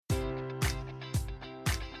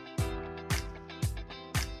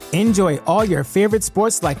Enjoy all your favorite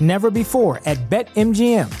sports like never before at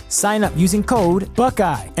BetMGM. Sign up using code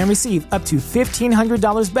Buckeye and receive up to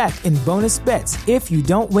 $1,500 back in bonus bets if you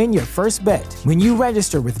don't win your first bet. When you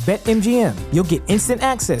register with BetMGM, you'll get instant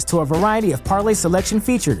access to a variety of parlay selection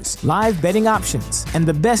features, live betting options, and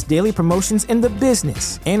the best daily promotions in the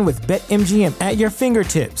business. And with BetMGM at your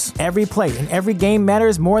fingertips, every play and every game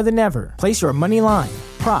matters more than ever. Place your money line,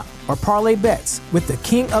 prop, or parlay bets with the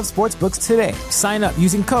king of sportsbooks today. Sign up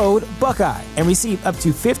using code Buckeye and receive up to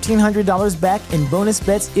 $1,500 back in bonus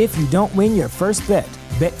bets if you don't win your first bet.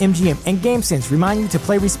 BetMGM and GameSense remind you to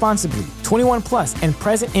play responsibly. 21 plus and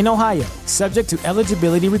present in Ohio, subject to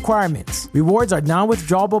eligibility requirements. Rewards are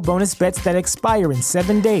non-withdrawable bonus bets that expire in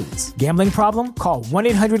 7 days. Gambling problem? Call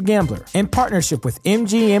 1-800-GAMBLER. In partnership with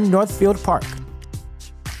MGM Northfield Park.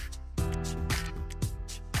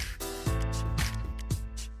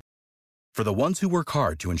 For the ones who work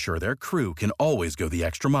hard to ensure their crew can always go the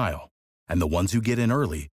extra mile, and the ones who get in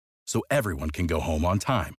early so everyone can go home on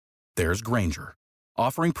time, there's Grainger,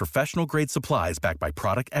 offering professional-grade supplies backed by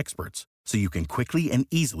product experts so you can quickly and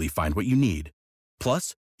easily find what you need.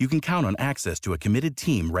 Plus, you can count on access to a committed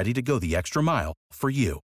team ready to go the extra mile for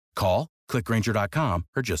you. Call, click Grainger.com,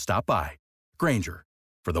 or just stop by. Grainger,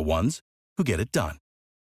 for the ones who get it done.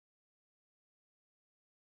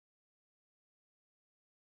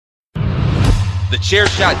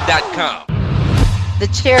 TheChairShot.com.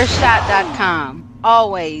 TheChairShot.com.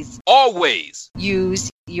 Always use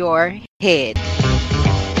your head.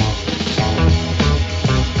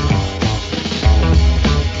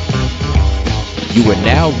 You are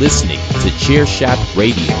now listening to Chairshot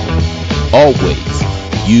Radio. Always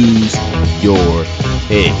use your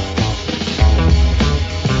head.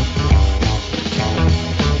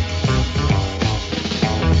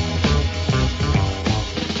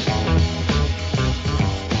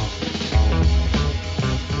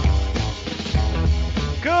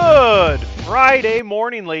 Good Friday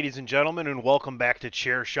morning, ladies and gentlemen, and welcome back to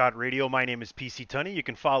Chairshot Radio. My name is PC Tunney. You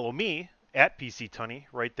can follow me at PC Tunney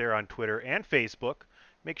right there on Twitter and Facebook.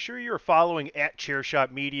 Make sure you're following at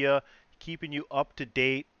Chairshot Media, keeping you up to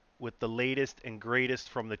date with the latest and greatest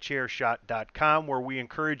from thechairshot.com, where we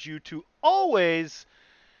encourage you to always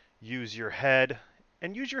use your head.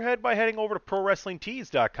 And use your head by heading over to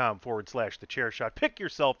ProWrestlingTees.com/thechairshot. Pick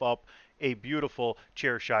yourself up a beautiful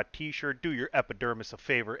Chairshot t-shirt. Do your epidermis a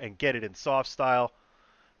favor and get it in soft style.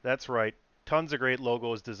 That's right. Tons of great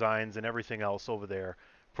logos, designs, and everything else over there.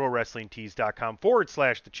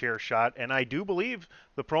 ProWrestlingTees.com/thechairshot. And I do believe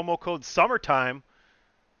the promo code SUMMERTIME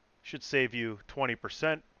should save you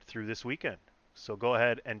 20% through this weekend. So go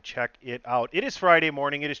ahead and check it out. It is Friday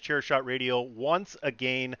morning. It is Chairshot Radio once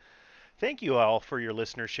again. Thank you all for your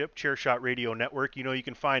listenership. Chairshot Radio Network. You know, you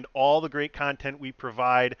can find all the great content we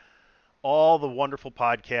provide, all the wonderful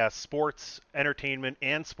podcasts, sports, entertainment,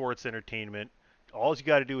 and sports entertainment. All you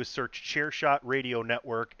got to do is search Chairshot Radio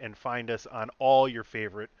Network and find us on all your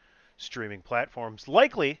favorite streaming platforms.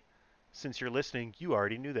 Likely, since you're listening, you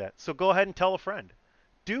already knew that. So go ahead and tell a friend.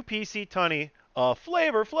 Do PC Tunney a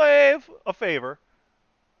favor.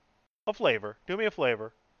 Do me a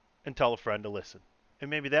flavor and tell a friend to listen. And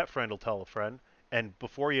maybe that friend will tell a friend. And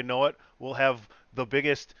before you know it, we'll have the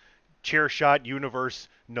biggest Chairshot universe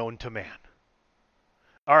known to man.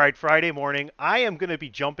 All right, Friday morning, I am going to be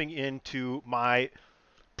jumping into my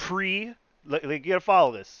you got to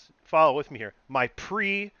follow this. Follow with me here. My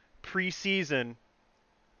preseason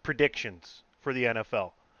predictions for the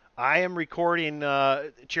NFL. I am recording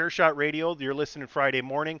Chairshot Radio. You're listening Friday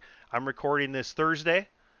morning. I'm recording this Thursday.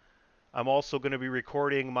 I'm also going to be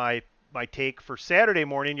recording my take for Saturday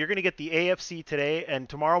morning. You're going to get the AFC today, and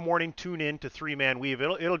tomorrow morning tune in to Three Man Weave.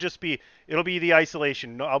 It'll be the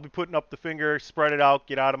isolation. I'll be putting up the finger, spread it out,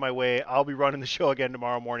 get out of my way. I'll be running the show again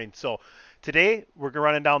tomorrow morning. So today we're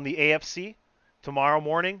running down the AFC. Tomorrow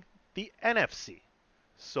morning the NFC.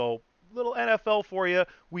 So little NFL for you.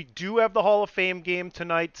 We do have the Hall of Fame game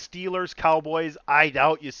tonight. Steelers, Cowboys. I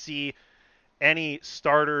doubt you see any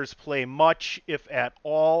starters play much, if at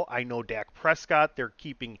all. I know Dak Prescott, they're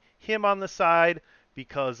keeping him on the side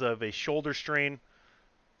because of a shoulder strain,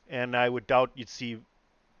 and I would doubt you'd see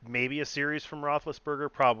maybe a series from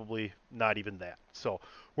Roethlisberger, probably not even that. So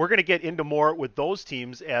we're going to get into more with those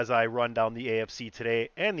teams as I run down the AFC today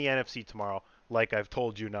and the NFC tomorrow, like I've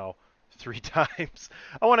told you now 3 times.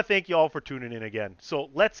 I want to thank you all for tuning in again.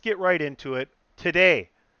 So let's get right into it.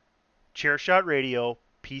 Today, Chairshot Radio,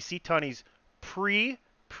 PC Tunney's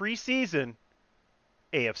preseason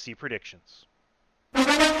AFC predictions.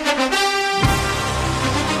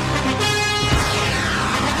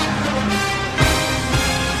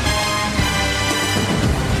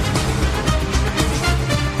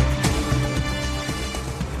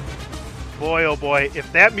 boy,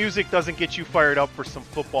 if that music doesn't get you fired up for some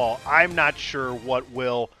football, I'm not sure what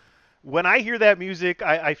will. When I hear that music,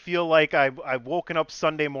 I feel like I've woken up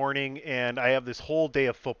Sunday morning and I have this whole day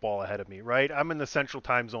of football ahead of me, right? I'm in the Central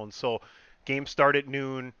Time Zone, so games start at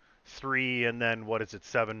noon, 3, and then,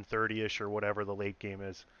 7:30-ish or whatever the late game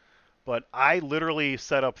is. But I literally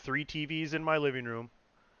set up 3 TVs in my living room.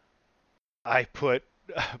 I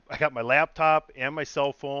got my laptop and my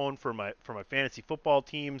cell phone for my fantasy football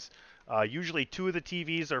teams. Usually 2 of the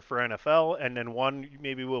TVs are for NFL, and then one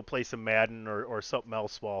maybe we'll play some Madden or something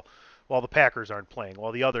else while the Packers aren't playing,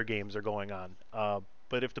 while the other games are going on.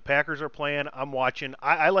 But if the Packers are playing, I'm watching.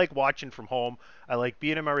 I like watching from home. I like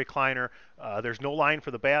being in my recliner. There's no line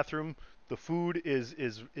for the bathroom. The food is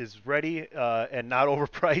ready and not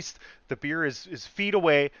overpriced. The beer is feet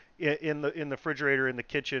away in the refrigerator in the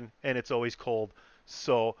kitchen, and it's always cold.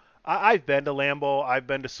 So I've been to Lambeau. I've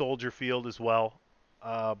been to Soldier Field as well.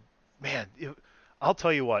 I'll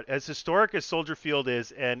tell you what. As historic as Soldier Field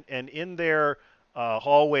is, and in their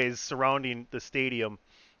hallways surrounding the stadium,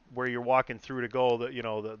 where you're walking through to go,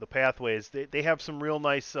 the pathways, they have some real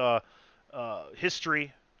nice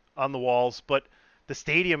history on the walls, but the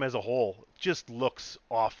stadium as a whole just looks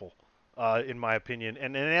awful, in my opinion.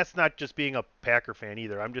 And that's not just being a Packer fan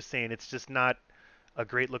either. I'm just saying it's just not a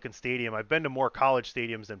great-looking stadium. I've been to more college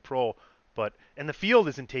stadiums than pro, and the field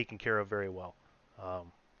isn't taken care of very well.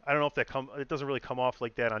 I don't know if it doesn't really come off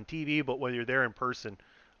like that on TV, but when you're there in person,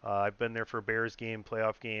 I've been there for a Bears game,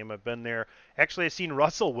 playoff game. I've been there. Actually, I've seen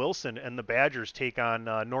Russell Wilson and the Badgers take on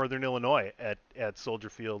Northern Illinois at Soldier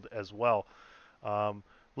Field as well.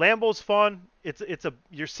 Lambeau's fun.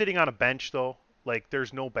 You're sitting on a bench though. Like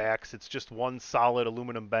there's no backs. It's just one solid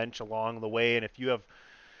aluminum bench along the way. And if you have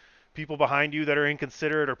people behind you that are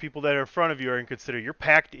inconsiderate or people that are in front of you are inconsiderate, you're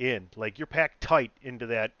packed in. Like you're packed tight into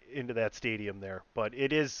that stadium there. But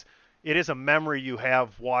it is a memory you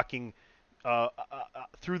have walking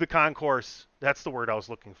through the concourse. That's the word I was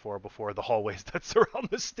looking for before. The hallways that surround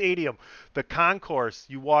the stadium. The concourse.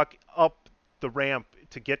 You walk up the ramp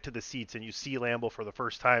to get to the seats, and you see Lambeau for the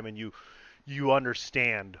first time, and you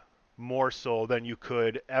understand more so than you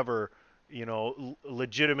could ever,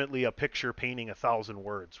 legitimately a picture painting 1,000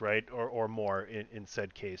 words, right, or more in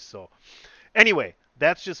said case. So, anyway,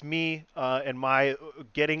 that's just me and my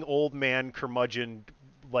getting old man curmudgeon,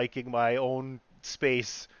 liking my own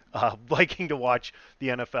space. Liking to watch the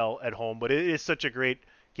NFL at home, but it is such a great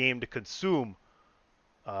game to consume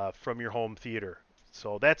from your home theater.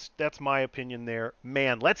 So that's my opinion there.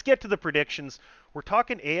 Man, let's get to the predictions. We're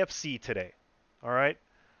talking AFC today, all right?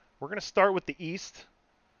 We're going to start with the East,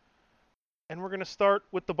 and we're going to start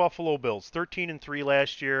with the Buffalo Bills. 13-3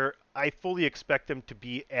 last year. I fully expect them to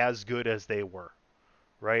be as good as they were,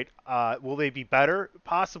 right? Will they be better?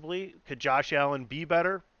 Possibly. Could Josh Allen be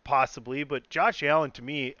better? Possibly, but Josh Allen, to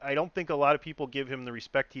me, I don't think a lot of people give him the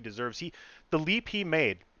respect he deserves. The leap he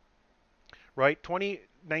made, right?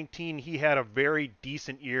 2019, he had a very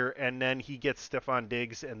decent year, and then he gets Stephon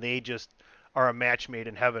Diggs, and they just are a match made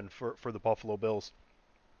in heaven for the Buffalo Bills.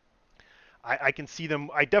 I can see them.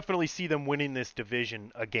 I definitely see them winning this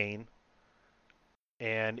division again,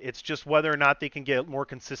 and it's just whether or not they can get more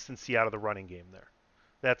consistency out of the running game there.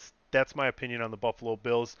 That's my opinion on the Buffalo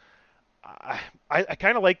Bills. I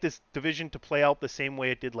kind of like this division to play out the same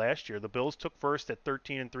way it did last year. The Bills took first at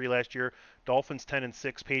 13-3 last year. Dolphins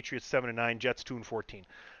 10-6, Patriots 7-9, Jets 2-14.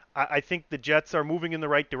 I think the Jets are moving in the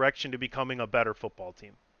right direction to becoming a better football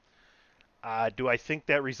team. Do I think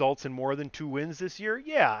that results in more than 2 wins this year?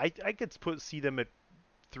 Yeah, I could see them at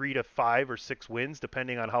 3 to 5 or 6 wins,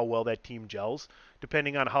 depending on how well that team gels,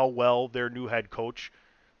 depending on how well their new head coach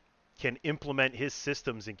can implement his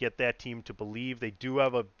systems and get that team to believe. They do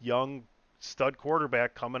have a young stud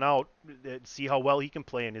quarterback coming out. See how well he can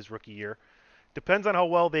play in his rookie year. Depends on how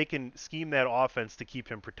well they can scheme that offense to keep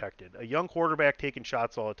him protected. A young quarterback taking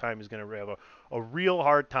shots all the time is going to have a real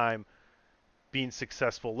hard time being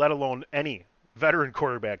successful, let alone any veteran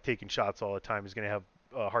quarterback taking shots all the time is going to have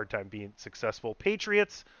a hard time being successful.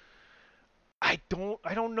 Patriots, I don't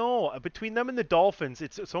know. Between them and the Dolphins,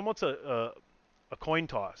 it's almost a coin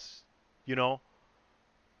toss,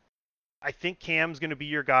 I think Cam's going to be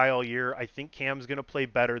your guy all year. I think Cam's going to play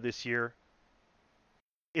better this year.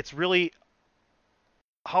 It's really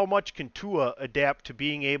how much can Tua adapt to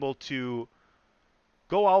being able to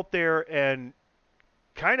go out there and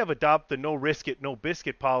kind of adopt the no risk it, no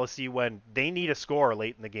biscuit policy when they need a score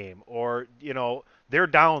late in the game, or, they're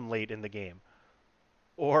down late in the game,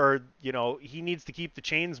 or, he needs to keep the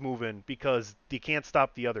chains moving because they can't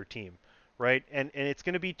stop the other team, right? And it's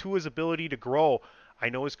going to be Tua's ability to grow. I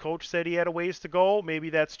know his coach said he had a ways to go. Maybe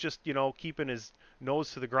that's just, keeping his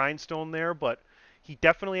nose to the grindstone there, but he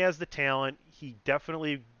definitely has the talent. He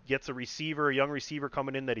definitely gets a young receiver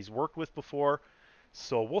coming in that he's worked with before.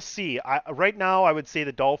 So we'll see. Right now, I would say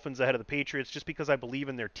the Dolphins ahead of the Patriots just because I believe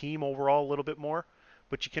in their team overall a little bit more.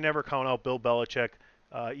 But you can never count out Bill Belichick.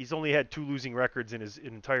 He's only had 2 losing records in his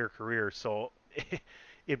entire career, so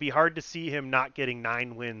it'd be hard to see him not getting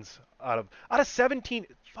 9 wins out of 17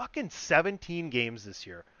 games this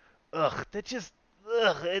year. Ugh, that just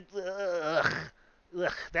ugh.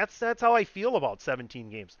 That's how I feel about 17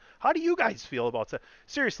 games. How do you guys feel about that?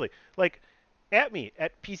 Seriously, like, at me,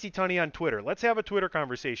 at PC Tunney on Twitter. Let's have a Twitter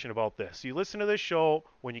conversation about this. You listen to this show,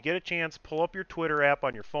 when you get a chance, pull up your Twitter app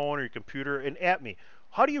on your phone or your computer and at me.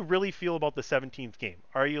 How do you really feel about the 17th game?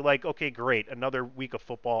 Are you like, okay, great, another week of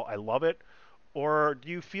football, I love it? Or do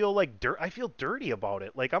you feel like I feel dirty about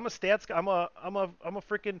it? Like, I'm a stats guy, I'm a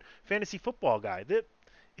freaking fantasy football guy. It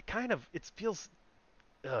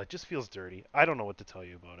just feels dirty. I don't know what to tell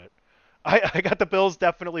you about it. I got the Bills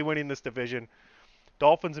definitely winning this division.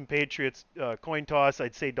 Dolphins and Patriots, coin toss.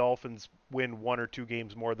 I'd say Dolphins win 1 or 2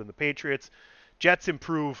 games more than the Patriots. Jets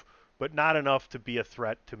improve, but not enough to be a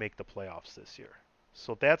threat to make the playoffs this year.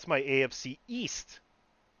 So that's my AFC East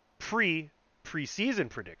preseason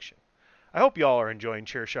prediction. I hope y'all are enjoying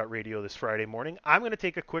Chairshot Radio this Friday morning. I'm going to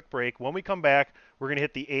take a quick break. When we come back, we're going to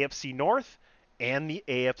hit the AFC North and the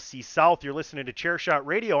AFC South. You're listening to Chairshot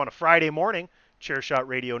Radio on a Friday morning, Chairshot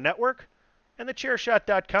Radio Network, and the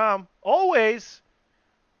Chairshot.com. Always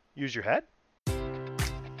use your head.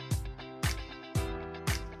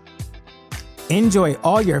 Enjoy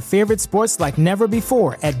all your favorite sports like never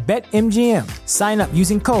before at BetMGM. Sign up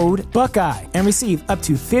using code Buckeye and receive up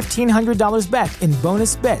to $1,500 back in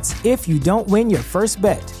bonus bets if you don't win your first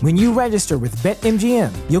bet. When you register with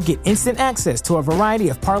BetMGM, you'll get instant access to a variety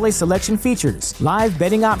of parlay selection features, live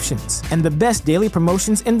betting options, and the best daily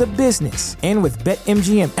promotions in the business. And with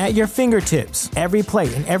BetMGM at your fingertips, every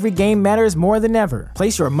play and every game matters more than ever.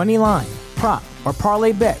 Place your money line, prop, or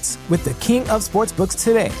parlay bets with the king of sportsbooks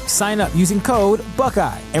today. Sign up using code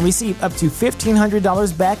Buckeye and receive up to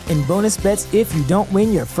 $1,500 back in bonus bets if you don't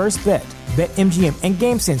win your first bet. BetMGM and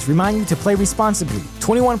GameSense remind you to play responsibly.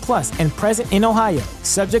 21 plus and present in Ohio,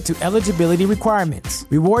 subject to eligibility requirements.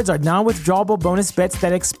 Rewards are non-withdrawable bonus bets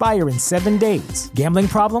that expire in 7 days. Gambling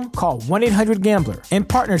problem? Call 1-800-GAMBLER. In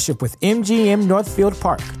partnership with MGM Northfield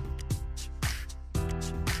Park.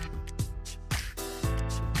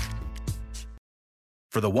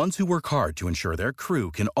 For the ones who work hard to ensure their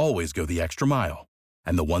crew can always go the extra mile,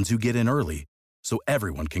 and the ones who get in early so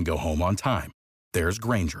everyone can go home on time, there's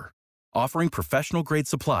Grainger, offering professional-grade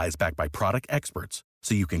supplies backed by product experts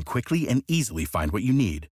so you can quickly and easily find what you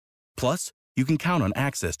need. Plus, you can count on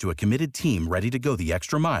access to a committed team ready to go the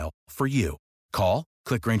extra mile for you. Call,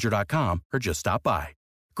 click Grainger.com, or just stop by.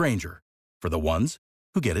 Grainger, for the ones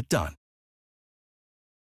who get it done.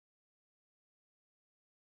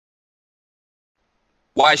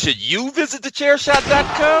 Why should you visit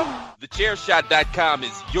thechairshot.com? Thechairshot.com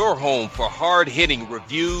is your home for hard-hitting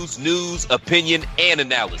reviews, news, opinion, and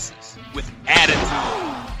analysis with attitude.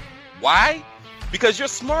 Why? Because you're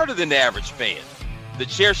smarter than the average fan.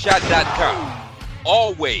 Thechairshot.com.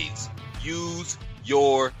 Always use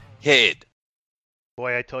your head.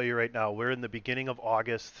 Boy, I tell you right now, we're in the beginning of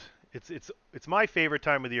August. It's my favorite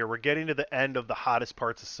time of the year. We're getting to the end of the hottest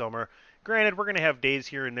parts of summer. Granted, we're going to have days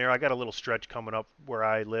here and there. I got a little stretch coming up where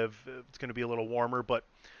I live. It's going to be a little warmer, but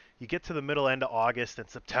you get to the middle end of August, and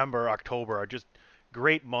September, October are just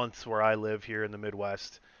great months where I live here in the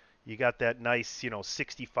Midwest. You got that nice,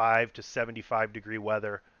 65 to 75 degree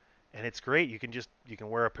weather, and it's great. You can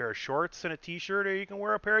wear a pair of shorts and a t-shirt, or you can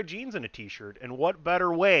wear a pair of jeans and a t-shirt. And what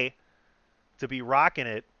better way to be rocking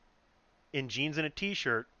it in jeans and a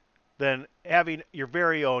t-shirt than having your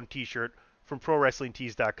very own t-shirt from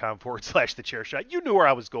ProWrestlingTees.com/thechairshot. You knew where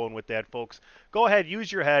I was going with that, folks. Go ahead,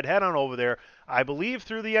 use your head, head on over there. I believe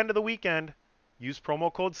through the end of the weekend, use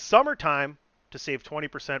promo code SUMMERTIME to save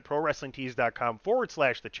 20%.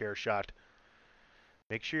 ProWrestlingTees.com/thechairshot.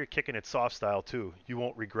 Make sure you're kicking it soft style, too. You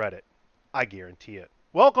won't regret it. I guarantee it.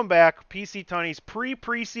 Welcome back, PC Tunney's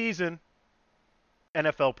preseason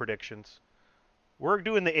NFL predictions. We're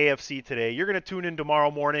doing the AFC today. You're going to tune in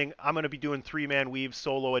tomorrow morning. I'm going to be doing three-man weave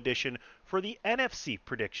solo edition for the NFC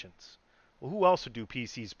predictions. Well, who else would do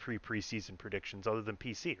PC's preseason predictions other than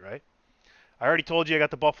PC, right? I already told you I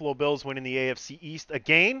got the Buffalo Bills winning the AFC East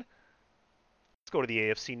again. Let's go to the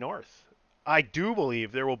AFC North. I do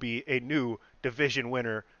believe there will be a new division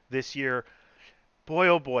winner this year. Boy,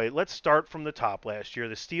 oh boy, let's start from the top last year.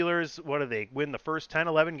 The Steelers, what did they win the first 10,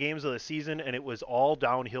 11 games of the season, and it was all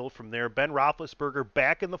downhill from there. Ben Roethlisberger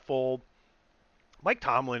back in the fold. Mike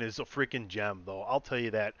Tomlin is a freaking gem, though. I'll tell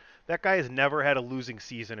you that. That guy has never had a losing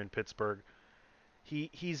season in Pittsburgh.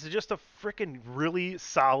 He's just a freaking really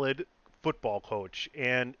solid football coach,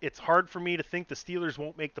 and it's hard for me to think the Steelers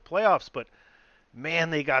won't make the playoffs, but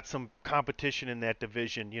man, they got some competition in that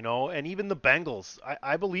division, and even the Bengals.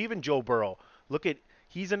 I believe in Joe Burrow.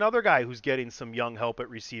 He's another guy who's getting some young help at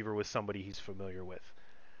receiver with somebody he's familiar with.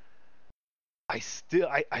 I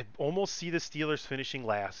almost see the Steelers finishing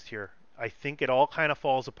last here. I think it all kind of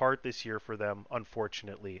falls apart this year for them,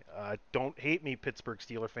 unfortunately. Don't hate me, Pittsburgh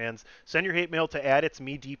Steelers fans. Send your hate mail to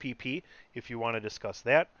 @It'sMeDPP if you want to discuss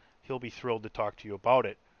that. He'll be thrilled to talk to you about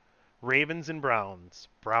it. Ravens and Browns.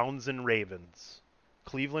 Browns and Ravens.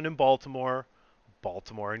 Cleveland and Baltimore.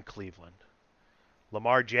 Baltimore and Cleveland.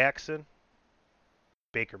 Lamar Jackson.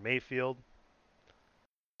 Baker Mayfield.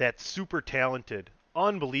 That super talented,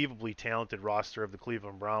 unbelievably talented roster of the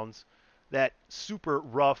Cleveland Browns. That super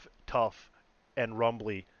rough, tough, and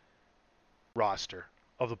rumbly roster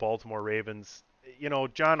of the Baltimore Ravens.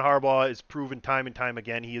 John Harbaugh is proven time and time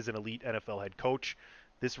again he is an elite NFL head coach.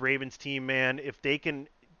 This Ravens team, man, if they can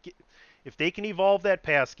evolve that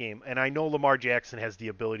pass game, and I know Lamar Jackson has the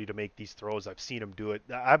ability to make these throws. I've seen him do it.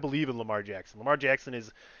 I believe in Lamar Jackson. Lamar Jackson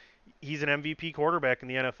he's an MVP quarterback in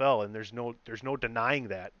the NFL, and there's no denying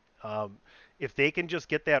that. If they can just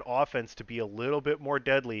get that offense to be a little bit more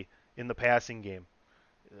deadly in the passing game,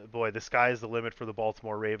 boy, the sky is the limit for the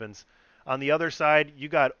Baltimore Ravens. On the other side, you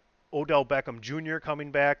got Odell Beckham Jr.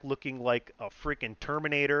 coming back looking like a freaking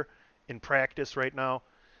Terminator in practice right now.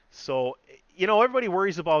 So, everybody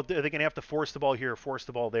worries about they're going to have to force the ball here, force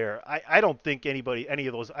the ball there. I don't think any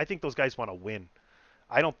of those, I think those guys want to win.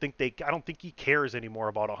 I don't think he cares anymore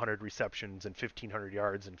about 100 receptions and 1,500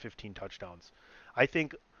 yards and 15 touchdowns. I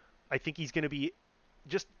think he's going to be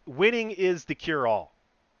just winning is the cure-all,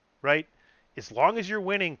 right? As long as you're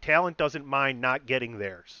winning, talent doesn't mind not getting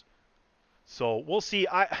theirs. So we'll see.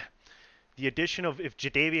 The addition of if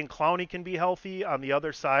Jadeveon Clowney can be healthy on the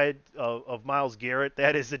other side of Myles Garrett,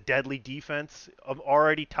 that is a deadly defense, of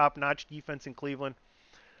already top-notch defense in Cleveland.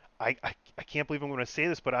 I can't believe I'm going to say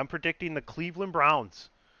this, but I'm predicting the Cleveland Browns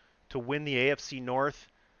to win the AFC North,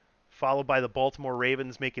 followed by the Baltimore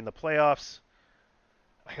Ravens making the playoffs.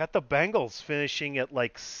 I got the Bengals finishing at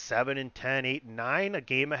like 7-10, 8-9, a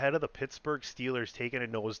game ahead of the Pittsburgh Steelers taking a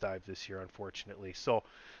nosedive this year, unfortunately. So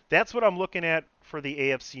that's what I'm looking at for the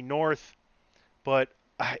AFC North, but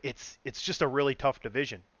it's just a really tough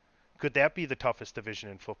division. Could that be the toughest division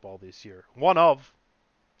in football this year? One of,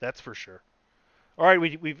 that's for sure. All right,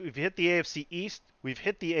 we've hit the AFC East. We've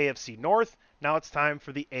hit the AFC North. Now it's time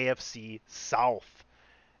for the AFC South.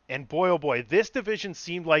 And boy, oh boy, this division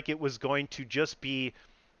seemed like it was going to just be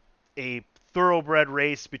a thoroughbred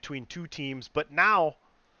race between two teams. But now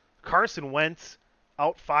Carson Wentz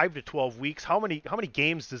out 5 to 12 weeks. How many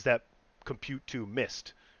games does that compute to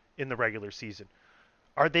missed in the regular season?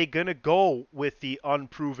 Are they going to go with the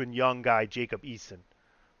unproven young guy, Jacob Eason?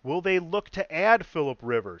 Will they look to add Phillip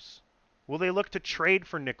Rivers? Will they look to trade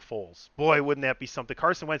for Nick Foles? Boy, wouldn't that be something.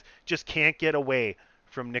 Carson Wentz just can't get away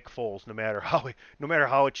from Nick Foles no matter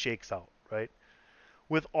how it shakes out, right?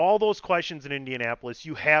 With all those questions in Indianapolis,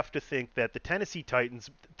 you have to think that the Tennessee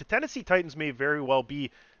Titans may very well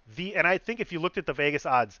be and I think if you looked at the Vegas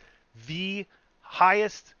odds, the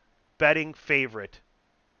highest betting favorite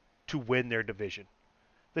to win their division.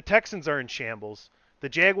 The Texans are in shambles. The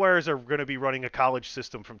Jaguars are going to be running a college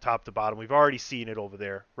system from top to bottom. We've already seen it over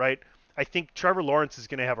there, right? I think Trevor Lawrence is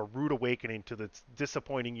going to have a rude awakening to the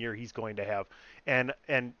disappointing year he's going to have. And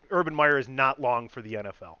Urban Meyer is not long for the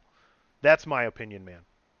NFL. That's my opinion, man.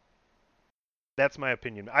 That's my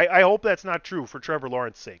opinion. I hope that's not true for Trevor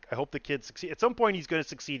Lawrence's sake. I hope the kid succeeds. At some point, he's going to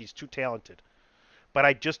succeed. He's too talented. But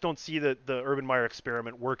I just don't see the Urban Meyer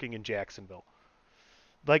experiment working in Jacksonville.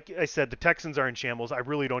 Like I said, the Texans are in shambles. I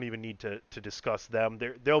really don't even need to discuss them.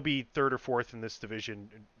 They'll be third or fourth in this division.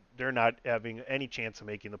 They're not having any chance of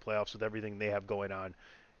making the playoffs with everything they have going on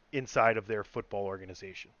inside of their football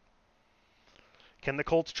organization. Can the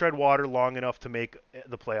Colts tread water long enough to make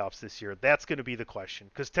the playoffs this year? That's going to be the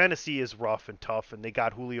question, because Tennessee is rough and tough, and they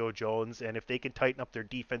got Julio Jones, and if they can tighten up their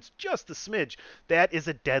defense just a smidge, that is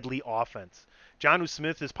a deadly offense. Jonnu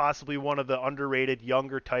Smith is possibly one of the underrated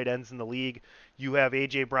younger tight ends in the league. You have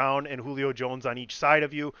A.J. Brown and Julio Jones on each side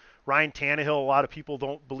of you. Ryan Tannehill, a lot of people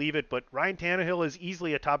don't believe it, but Ryan Tannehill is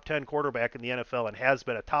easily a top 10 quarterback in the NFL and has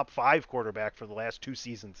been a top 5 quarterback for the last 2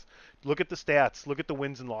 seasons. Look at the stats. Look at the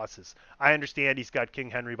wins and losses. I understand he's got King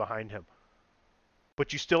Henry behind him,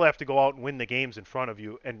 but you still have to go out and win the games in front of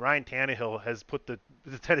you, and Ryan Tannehill has put the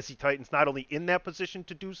Tennessee Titans not only in that position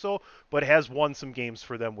to do so, but has won some games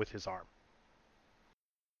for them with his arm.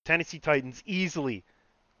 Tennessee Titans easily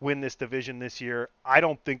win this division this year. I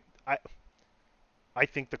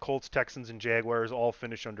think the Colts, Texans, and Jaguars all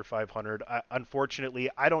finish under 500. Unfortunately,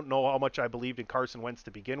 I don't know how much I believed in Carson Wentz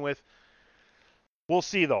to begin with. We'll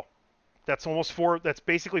see, though. That's almost four. That's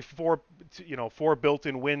basically four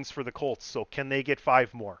built-in wins for the Colts. So can they get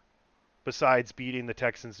 5 more besides beating the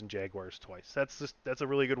Texans and Jaguars twice? That's a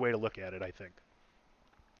really good way to look at it, I think.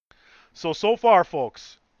 So far,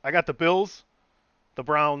 folks, I got the Bills, the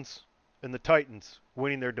Browns, and the Titans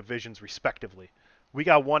winning their divisions respectively. We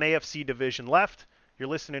got one AFC division left. You're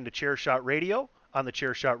listening to Chairshot Radio on the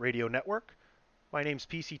Chairshot Radio Network. My name's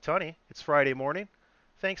PC Tunney. It's Friday morning.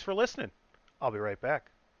 Thanks for listening. I'll be right back.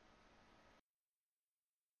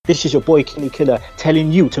 This is your boy Kenny Killer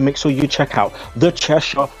telling you to make sure you check out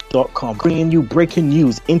thechairshot.com, bringing you breaking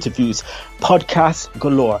news, interviews, podcasts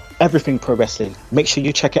galore, everything pro wrestling. Make sure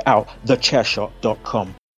you check it out,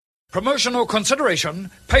 thechairshot.com. Promotional consideration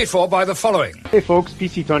paid for by the following. Hey folks,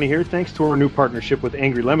 PC Tony here. Thanks to our new partnership with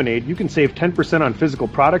Angry Lemonade, you can save 10% on physical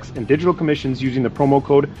products and digital commissions using the promo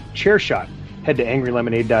code ChairShot. Head to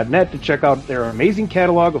angrylemonade.net to check out their amazing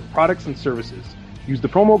catalog of products and services. Use the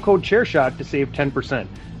promo code ChairShot to save 10%.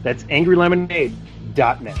 That's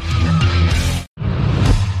angrylemonade.net.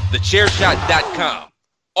 TheChairShot.com.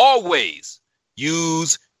 Always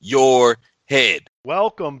use your head.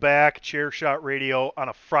 Welcome back, Chairshot Radio on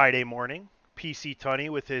a Friday morning. PC Tunney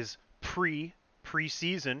with his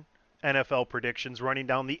preseason NFL predictions running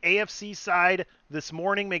down the AFC side this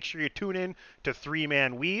morning. Make sure you tune in to Three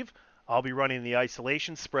Man Weave. I'll be running the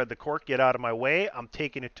isolation, spread the court, get out of my way. I'm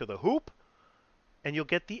taking it to the hoop. And you'll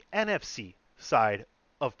get the NFC side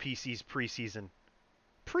of PC's preseason.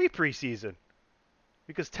 Preseason.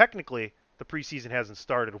 Because technically, the preseason hasn't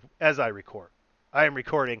started as I record. I am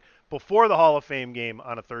recording before the Hall of Fame game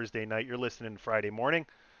on a Thursday night. You're listening Friday morning.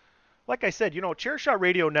 Like I said, Chairshot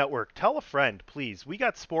Radio Network, tell a friend, please. We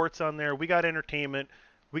got sports on there. We got entertainment.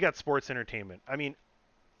 We got sports entertainment. I mean,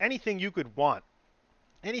 anything you could want.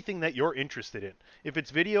 Anything that you're interested in. If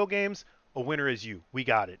it's video games, a winner is you. We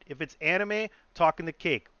got it. If it's anime, talking the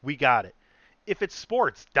cake. We got it. If it's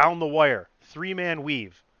sports, down the wire. Three-man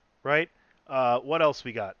weave, right? What else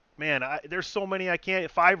we got? Man, there's so many I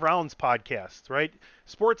can't. 5 Rounds podcasts, right?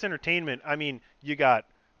 Sports entertainment. I mean, you got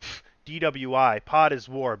DWI, Pod is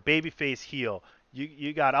War, Babyface Heel.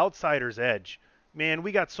 You got Outsider's Edge. Man,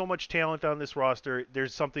 we got so much talent on this roster.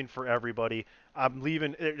 There's something for everybody. I'm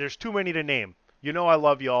leaving. There's too many to name. You know I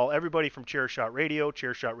love y'all. Everybody from Chairshot Radio,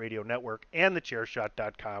 Chairshot Radio Network, and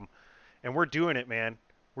thechairshot.com. And we're doing it, man.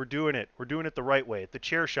 We're doing it. We're doing it the right way, the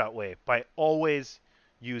Chairshot way, by always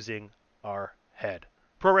using our head.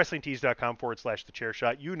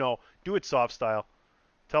 ProWrestlingTees.com/thechairshot. Do it soft style.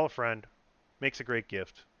 Tell a friend. Makes a great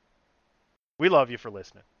gift. We love you for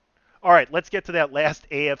listening. All right, let's get to that last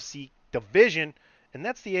AFC division, and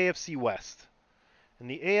that's the AFC West. And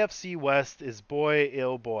the AFC West is, boy,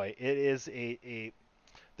 oh boy, it is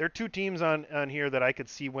there are 2 teams on here that I could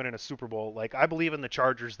see winning a Super Bowl. Like, I believe in the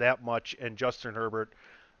Chargers that much, and Justin Herbert.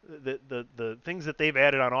 The things that they've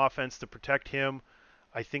added on offense to protect him,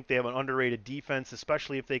 I think they have an underrated defense,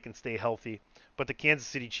 especially if they can stay healthy. But the Kansas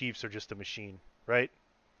City Chiefs are just a machine, right?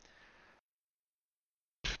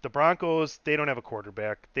 The Broncos, they don't have a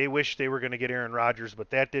quarterback. They wish they were going to get Aaron Rodgers, but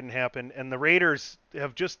that didn't happen. And the Raiders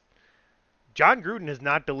have just... John Gruden has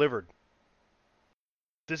not delivered.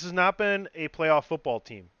 This has not been a playoff football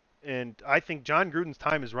team. And I think John Gruden's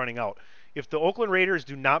time is running out. If the Oakland Raiders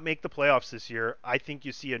do not make the playoffs this year, I think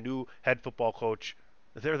you see a new head football coach.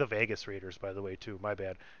 They're the Vegas Raiders, by the way, too. My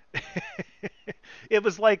bad. It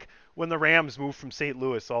was like when the Rams moved from St.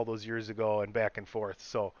 Louis all those years ago and back and forth.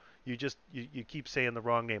 So you keep saying the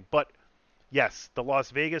wrong name. But, yes, the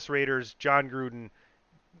Las Vegas Raiders, John Gruden,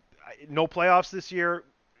 no playoffs this year,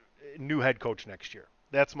 new head coach next year.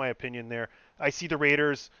 That's my opinion there. I see the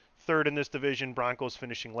Raiders third in this division, Broncos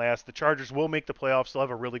finishing last. The Chargers will make the playoffs. They'll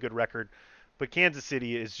have a really good record. But Kansas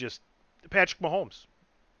City is just Patrick Mahomes.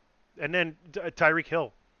 And then Tyreek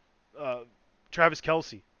Hill, Travis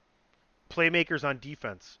Kelce, playmakers on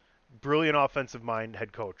defense, brilliant offensive mind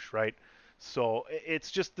head coach, right? So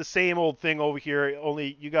it's just the same old thing over here,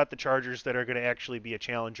 only you got the Chargers that are going to actually be a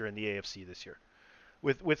challenger in the AFC this year.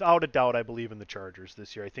 Without a doubt, I believe in the Chargers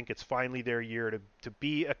this year. I think it's finally their year to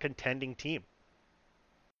be a contending team.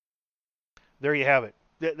 There you have it.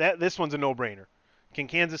 This one's a no-brainer. Can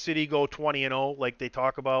Kansas City go 20-0 like they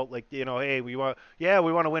talk about? Like, hey, we want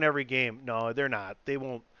to win every game. No, they're not. They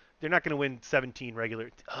won't. They're not going to win 17 regular.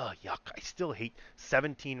 Oh, yuck! I still hate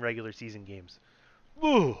 17 regular season games.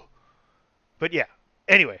 Ooh. But yeah.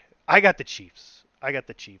 Anyway, I got the Chiefs.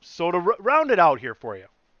 So to round it out here for you,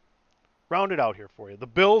 round it out here for you. The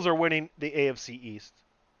Bills are winning the AFC East.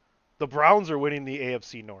 The Browns are winning the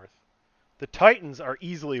AFC North. The Titans are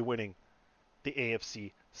easily winning the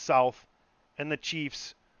AFC South. And the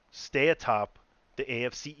Chiefs stay atop the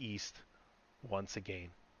AFC East once again.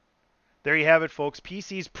 There you have it, folks.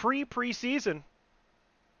 PC's preseason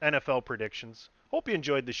NFL predictions. Hope you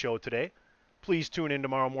enjoyed the show today. Please tune in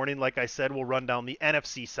tomorrow morning. Like I said, we'll run down the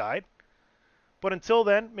NFC side. But until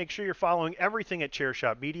then, make sure you're following everything at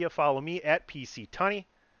Chairshot Media. Follow me at PC Tunney.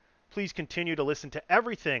 Please continue to listen to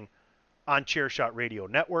everything on Chairshot Radio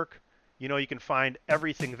Network. You know you can find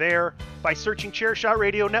everything there by searching Chairshot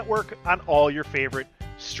Radio Network on all your favorite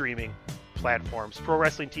streaming platforms.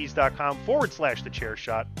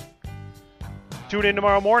 ProWrestlingTees.com/TheChairShot. Tune in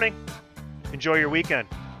tomorrow morning. Enjoy your weekend.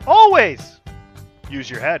 Always use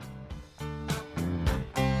your head.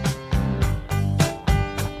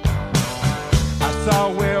 I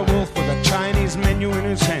saw a werewolf with a Chinese menu in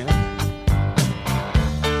his hand,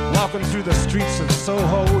 walking through the streets of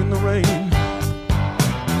Soho in the rain.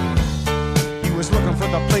 He was looking for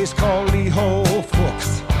the place called Lee Ho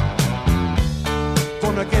Fooks.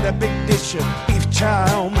 Gonna get a big dish of beef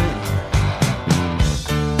chow mein.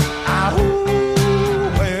 Ahoo,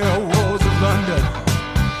 werewolves of London.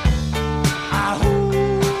 Ahoo.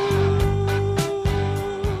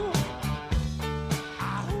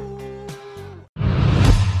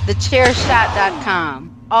 TheChairShot.com.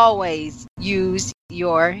 Always use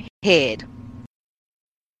your head.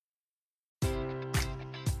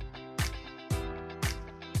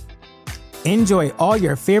 Enjoy all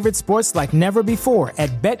your favorite sports like never before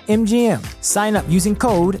at BetMGM. Sign up using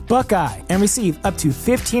code Buckeye and receive up to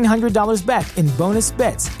 $1,500 back in bonus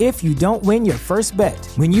bets if you don't win your first bet.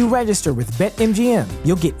 When you register with BetMGM,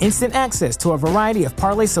 you'll get instant access to a variety of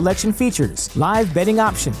parlay selection features, live betting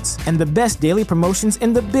options, and the best daily promotions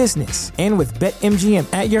in the business. And with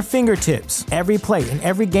BetMGM at your fingertips, every play and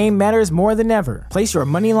every game matters more than ever. Place your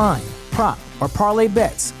money line, prop, or parlay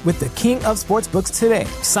bets with the king of sportsbooks today.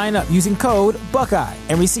 Sign up using code Buckeye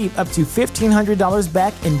and receive up to $1,500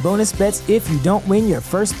 back in bonus bets if you don't win your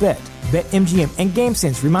first bet. BetMGM and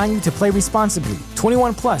GameSense remind you to play responsibly.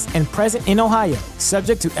 21 plus and present in Ohio,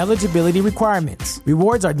 subject to eligibility requirements.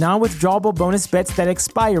 Rewards are non-withdrawable bonus bets that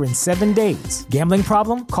expire in 7 days. Gambling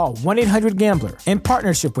problem? Call 1-800-GAMBLER. In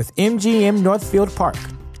partnership with MGM Northfield Park.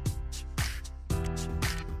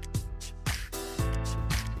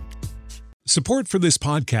 Support for this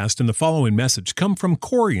podcast and the following message come from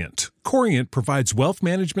Corient. Corient provides wealth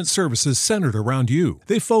management services centered around you.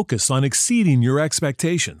 They focus on exceeding your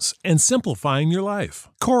expectations and simplifying your life.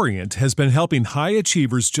 Corient has been helping high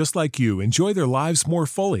achievers just like you enjoy their lives more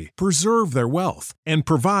fully, preserve their wealth, and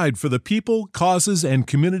provide for the people, causes, and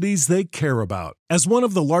communities they care about. As one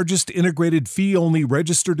of the largest integrated fee-only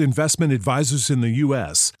registered investment advisors in the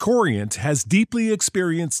U.S., Corient has deeply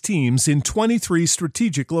experienced teams in 23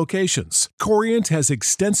 strategic locations. Corient has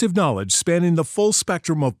extensive knowledge spanning the full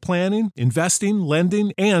spectrum of planning, investing,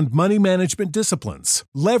 lending, and money management disciplines.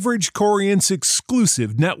 Leverage Corient's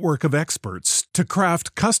exclusive network of experts to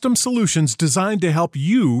craft custom solutions designed to help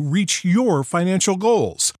you reach your financial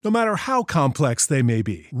goals, no matter how complex they may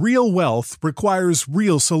be. Real wealth requires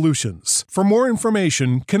real solutions. For more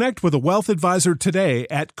information, connect with a wealth advisor today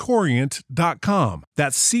at Corient.com.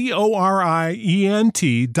 That's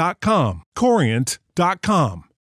Corient.com. Corient.com.